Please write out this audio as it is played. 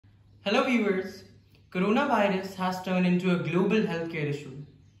Hello viewers, coronavirus has turned into a global healthcare issue.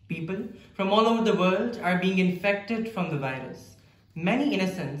 People from all over the world are being infected from the virus. Many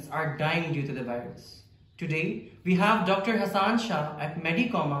innocents are dying due to the virus. Today, we have Dr. Hassan Shah at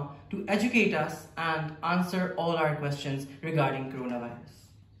Medicoma to educate us and answer all our questions regarding coronavirus.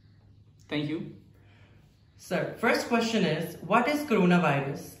 Thank you. Sir, first question is, what is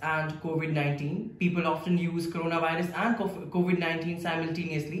coronavirus and COVID-19? People often use coronavirus and COVID-19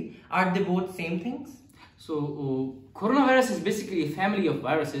 simultaneously. Are they both same things? So, coronavirus is basically a family of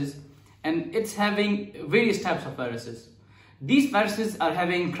viruses, and it's having various types of viruses. These viruses are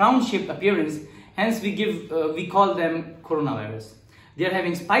having crown-shaped appearance, hence we call them coronavirus. They are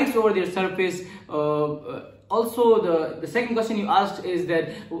having spikes over their surface. Also, the second question you asked is that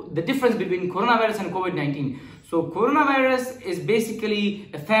the difference between coronavirus and COVID-19. So, coronavirus is basically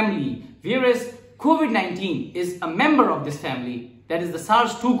a family, whereas COVID-19 is a member of this family. That is the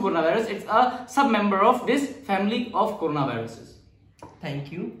SARS-CoV2 coronavirus. It's a sub-member of this family of coronaviruses. Thank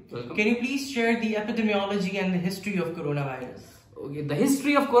you. Welcome. Can you please share the epidemiology and the history of coronavirus? Okay, the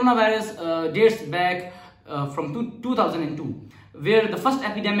history of coronavirus dates back from 2002, where the first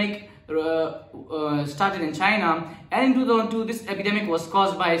epidemic started in China, and in 2002 this epidemic was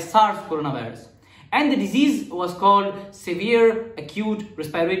caused by SARS coronavirus, and the disease was called Severe Acute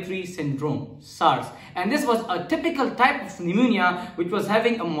Respiratory Syndrome, SARS, and this was a typical type of pneumonia which was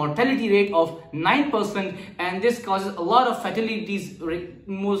having a mortality rate of 9%, and this causes a lot of fatalities,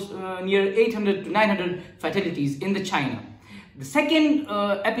 near 800 to 900 fatalities in the China. The second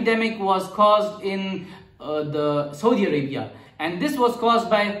epidemic was caused in the Saudi Arabia, and this was caused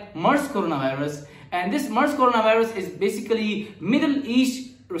by MERS coronavirus, and this MERS coronavirus is basically Middle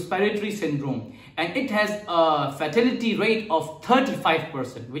East Respiratory Syndrome, and it has a fatality rate of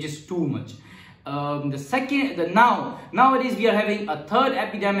 35%, which is too much. Nowadays we are having a third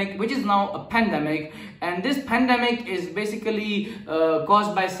epidemic, which is now a pandemic, and this pandemic is basically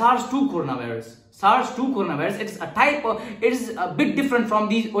caused by SARS-CoV2 coronavirus. SARS-CoV2 coronavirus, it is a bit different from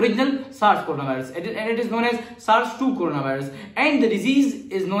the original SARS coronavirus, and it is known as SARS-CoV2 coronavirus, and the disease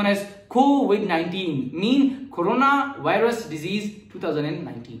is known as COVID-19, mean coronavirus disease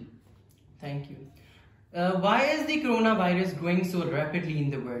 2019. Thank you. Why is the coronavirus growing so rapidly in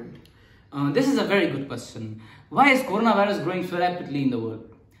the world? This is a very good question. Why is coronavirus growing so rapidly in the world?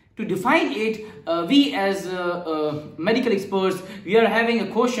 To define it, we as medical experts, we are having a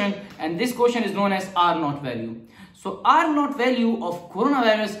quotient, and this quotient is known as R0 value. So R0 value of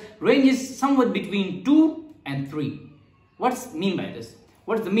coronavirus ranges somewhat between 2 and 3. What's mean by this?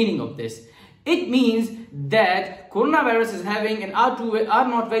 What's the meaning of this? It means that coronavirus is having an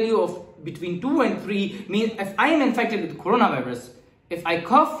R0 value of between 2 and 3, means if I am infected with coronavirus, if I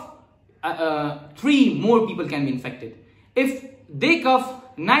cough, 3 more people can be infected. If they cough,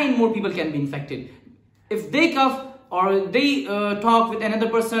 9 more people can be infected. If they cough or they talk with another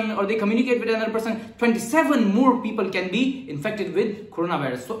person or they communicate with another person, 27 more people can be infected with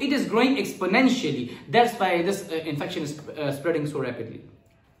coronavirus. So it is growing exponentially. That's why this infection is spreading so rapidly.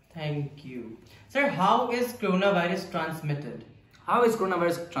 Thank you. Sir, how is coronavirus transmitted? How is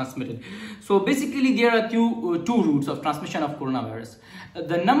coronavirus transmitted? So basically there are two routes of transmission of coronavirus.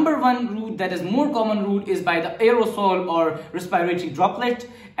 The number one route, that is more common route, is by the aerosol or respiratory droplet,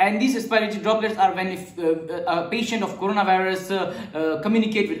 and these respiratory droplets are when if a patient of coronavirus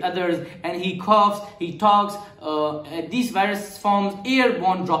communicate with others and he coughs, he talks, these virus forms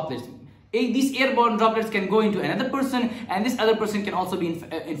airborne droplets. These airborne droplets can go into another person, and this other person can also be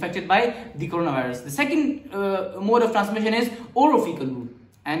infected by the coronavirus. The second mode of transmission is orophycal route.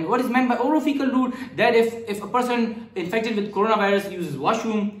 And what is meant by orophycal route? That if a person infected with coronavirus uses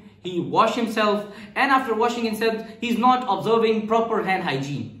washroom, he wash himself, and after washing himself, he's not observing proper hand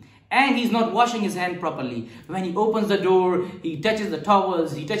hygiene, and he's not washing his hand properly. When he opens the door, he touches the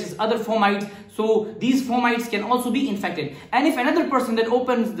towels, he touches other fomites, so these fomites can also be infected. And if another person that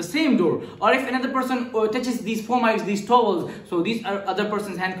opens the same door, or if another person touches these fomites, these towels, so these other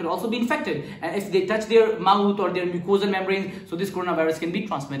person's hand could also be infected. And if they touch their mouth or their mucosal membranes, so this coronavirus can be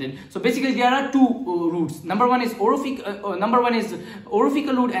transmitted. So basically there are two routes. Number one is orophycal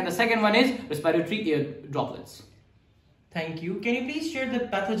route, and the second one is respiratory air droplets. Thank you. Can you please share the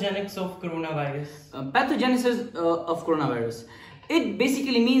pathogenics of coronavirus? Pathogenesis of coronavirus. It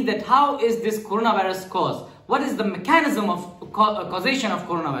basically means that how is this coronavirus caused? What is the mechanism of causation of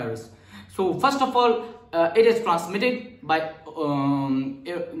coronavirus? So first of all, it is transmitted by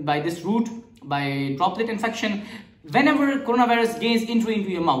this route, by droplet infection. Whenever coronavirus gains entry into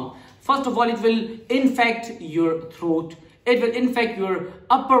your mouth, first of all, it will infect your throat. It will infect your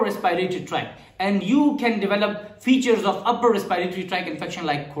upper respiratory tract, and you can develop features of upper respiratory tract infection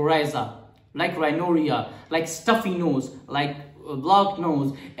like coryza, like rhinorrhea, like stuffy nose, like blocked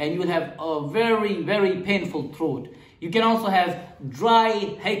nose, and you will have a very painful throat. You can also have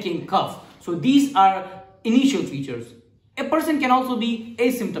dry hacking cough. So these are initial features. A person can also be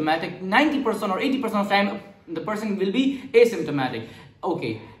asymptomatic. 90% or 80% of the time the person will be asymptomatic.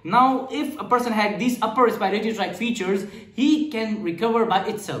 Okay, now if a person had these upper respiratory tract features, he can recover by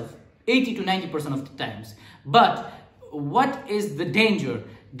itself 80 to 90% of the times. But what is the danger?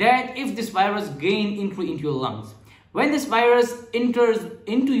 That if this virus gain entry into your lungs, when this virus enters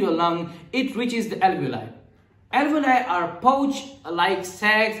into your lung, it reaches the alveoli. Alveoli are pouch-like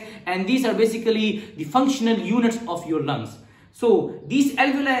sacs, and these are basically the functional units of your lungs. So these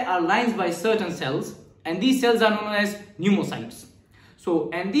alveoli are lined by certain cells, and these cells are known as pneumocytes.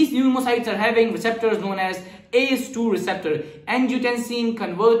 So, and these pneumocytes are having receptors known as ACE2 receptor, angiotensin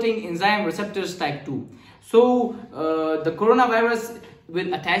converting enzyme receptors type 2. So the coronavirus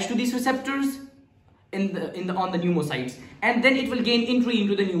will attach to these receptors on the pneumocytes, and then it will gain entry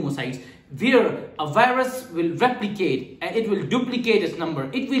into the pneumocytes, where a virus will replicate and it will duplicate its number.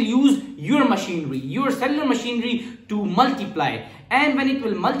 It will use your machinery, your cellular machinery, to multiply. And when it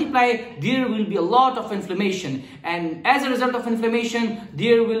will multiply, there will be a lot of inflammation, and as a result of inflammation,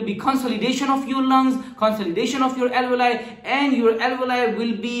 there will be consolidation of your lungs, consolidation of your alveoli, and your alveoli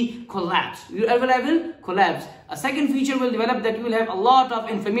will be collapsed. Your alveoli will collapse. A second feature will develop, that you will have a lot of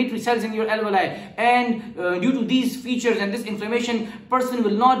inflammatory cells in your alveoli, and due to these features and this inflammation, person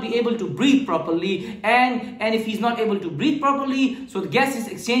will not be able to breathe properly, and if he's not able to breathe properly, so the gases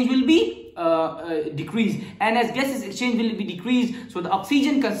exchange will be decreased, and as gases exchange will be decreased, so the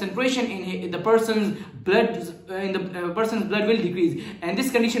oxygen concentration in the person's blood will decrease, and this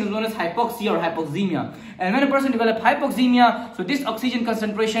condition is known as hypoxia or hypoxemia. And when a person develops hypoxemia, so this oxygen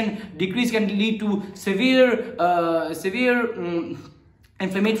concentration decrease can lead to severe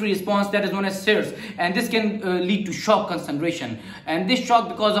inflammatory response that is known as SARS, and this can lead to shock concentration, and this shock,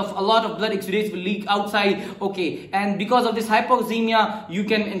 because of a lot of blood exudates, will leak outside. Okay, and because of this hypoxemia, you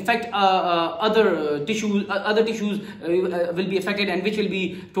can infect other tissues will be affected, and which will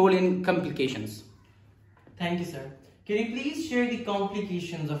be told in complications. Thank you, sir. Can you please share the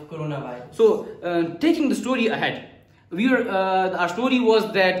complications of coronavirus? So taking the story ahead, our story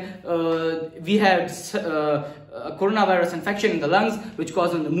was that we had a coronavirus infection in the lungs, which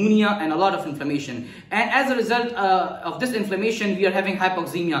causes pneumonia and a lot of inflammation, and as a result of this inflammation, we are having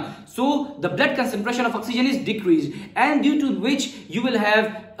hypoxemia. So the blood concentration of oxygen is decreased, and due to which you will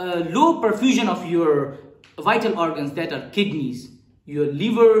have low perfusion of your vital organs, that are kidneys, your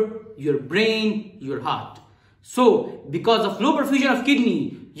liver, your brain, your heart. So because of low perfusion of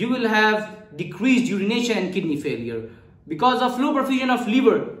kidney, you will have decreased urination and kidney failure. Because of low perfusion of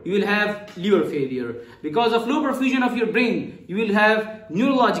liver, you will have liver failure. Because of low perfusion of your brain, you will have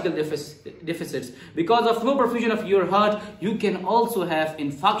neurological deficits. Because of low perfusion of your heart, you can also have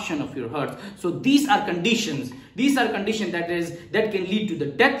infarction of your heart. So these are conditions. These are conditions that can lead to the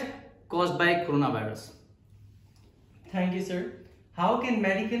death caused by coronavirus. Thank you, sir. How can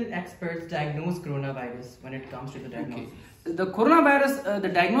medical experts diagnose coronavirus when it comes to the diagnosis? Okay. The coronavirus, the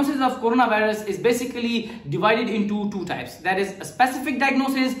diagnosis of coronavirus is basically divided into two types. That is a specific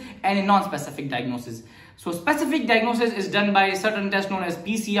diagnosis and a non-specific diagnosis. So specific diagnosis is done by a certain test known as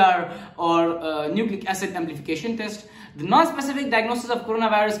PCR or nucleic acid amplification test. The non-specific diagnosis of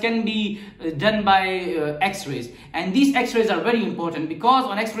coronavirus can be done by X-rays, and these X-rays are very important because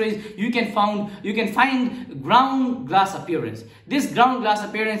on X-rays you can find ground glass appearance. This ground glass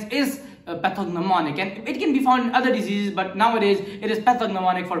appearance is pathognomonic, and it can be found in other diseases, but nowadays it is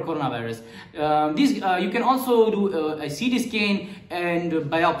pathognomonic for coronavirus. You can also do a CT scan and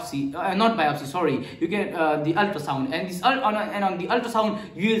biopsy, not biopsy, sorry. You get the ultrasound, and on the ultrasound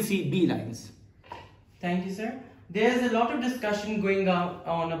you will see B lines. Thank you, sir. There's a lot of discussion going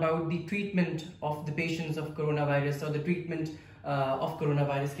on about the treatment of the patients of coronavirus, or the treatment of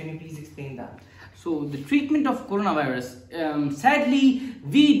coronavirus. Can you please explain that? So the treatment of coronavirus, sadly,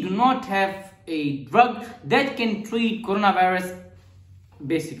 we do not have a drug that can treat coronavirus.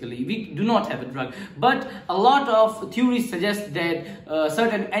 Basically, we do not have a drug, but a lot of theories suggest that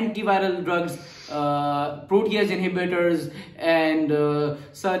certain antiviral drugs, protease inhibitors, and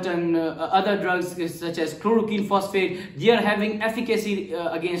certain other drugs such as chloroquine phosphate, they are having efficacy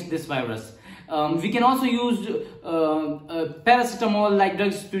against this virus. We can also use paracetamol-like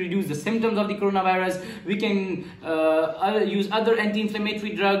drugs to reduce the symptoms of the coronavirus. We can use other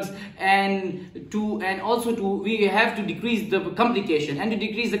anti-inflammatory drugs, we have to decrease the complication. And to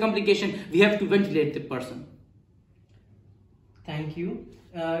decrease the complication, we have to ventilate the person. Thank you.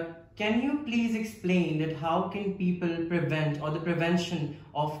 Can you please explain that how can people prevent or the prevention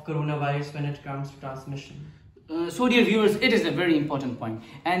of coronavirus when it comes to transmission? So dear viewers, it is a very important point,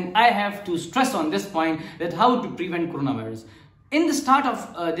 and I have to stress on this point that how to prevent coronavirus. In the start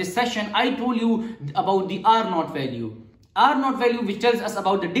of this session, I told you about the R0 value. R0 value, which tells us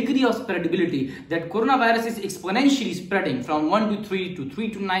about the degree of spreadability, that coronavirus is exponentially spreading from 1 to 3 to 3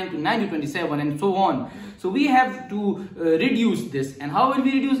 to 9 to 9 to 27 and so on. So we have to reduce this, and how will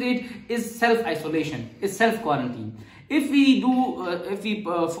we reduce it is self-isolation, is self-quarantine. If we do,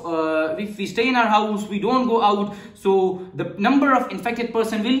 if we stay in our house, we don't go out, so the number of infected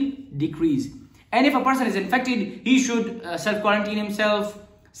person will decrease. And if a person is infected, he should self-quarantine himself.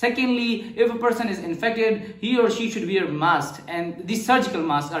 Secondly, if a person is infected, he or she should wear masks, and these surgical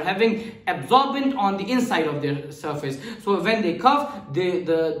masks are having absorbent on the inside of their surface. So when they cough,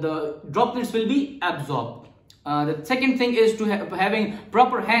 the droplets will be absorbed. The second thing is to having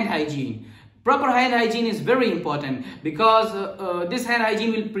proper hand hygiene. Proper hand hygiene is very important because this hand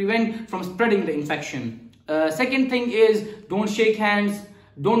hygiene will prevent from spreading the infection. Second thing is don't shake hands,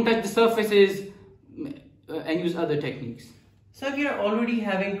 don't touch the surfaces, and use other techniques. So if you're already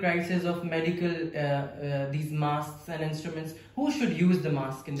having crisis of medical, these masks and instruments, who should use the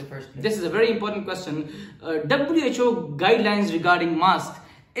mask in the first place? This is a very important question. WHO guidelines regarding masks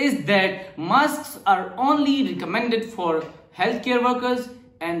is that masks are only recommended for healthcare workers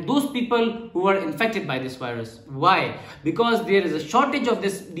and those people who are infected by this virus. Why? Because there is a shortage of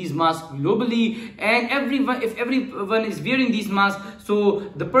these masks globally, and if everyone is wearing these masks, so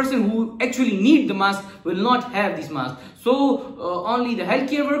the person who actually need the mask will not have these masks. So only the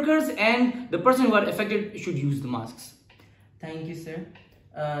healthcare workers and the person who are affected should use the masks. Thank you, sir.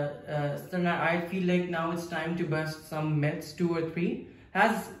 So now I feel like now it's time to bust some myths, 2 or 3.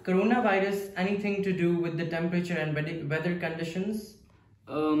 Has coronavirus anything to do with the temperature and weather conditions?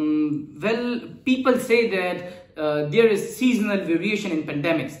 Well, people say that there is seasonal variation in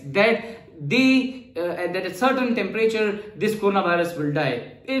pandemics, that at a certain temperature this coronavirus will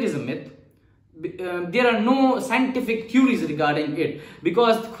die. It is a myth. There are no scientific theories regarding it,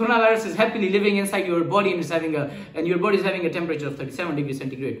 because coronavirus is happily living inside your body and your body is having a temperature of 37 degrees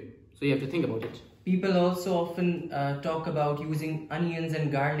centigrade. So you have to think about it. People also often talk about using onions and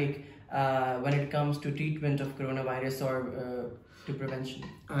garlic when it comes to treatment of coronavirus or to prevention.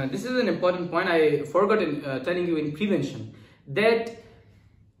 This is an important point I forgot in telling you in prevention, that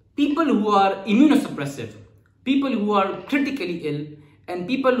people who are immunosuppressive, people who are critically ill, and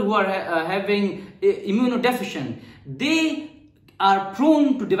people who are having immunodeficient, they are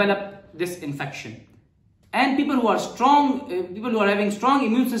prone to develop this infection. And people who are strong, people who are having strong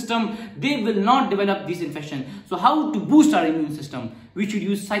immune system, they will not develop this infection. So how to boost our immune system? We should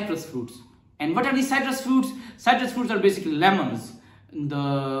use citrus fruits. And what are these citrus fruits? Citrus fruits are basically lemons,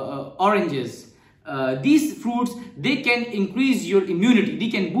 the oranges. These fruits, they can increase your immunity, they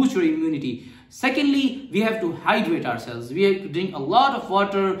can boost your immunity. Secondly, we have to hydrate ourselves. We have to drink a lot of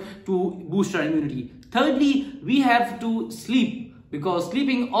water to boost our immunity. Thirdly, we have to sleep, because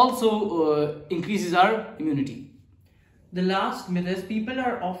sleeping also increases our immunity. The last myth is people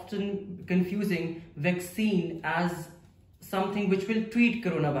are often confusing vaccine as something which will treat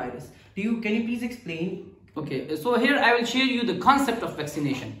coronavirus. Can you please explain? Okay, so here I will share you the concept of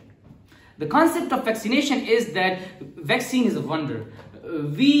vaccination. The concept of vaccination is that vaccine is a wonder.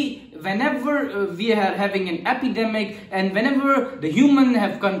 Whenever we are having an epidemic, and whenever the human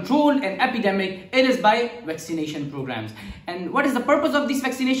have controlled an epidemic, it is by vaccination programs. And what is the purpose of these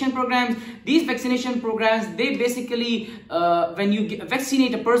vaccination programs? These vaccination programs, they basically, when you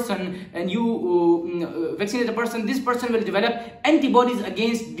vaccinate a person and you vaccinate a person, this person will develop antibodies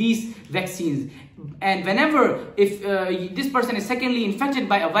against these vaccines. And whenever, if this person is secondly infected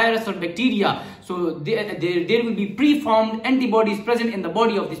by a virus or bacteria, so there will be preformed antibodies present in the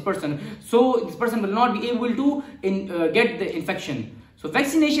body of this person. So this person will not be able to get the infection. So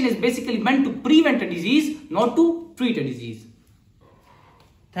vaccination is basically meant to prevent a disease, not to treat a disease.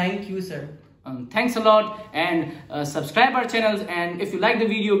 Thank you, sir. Thanks a lot, and subscribe our channels, and if you like the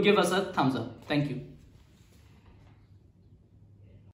video, give us a thumbs up. Thank you.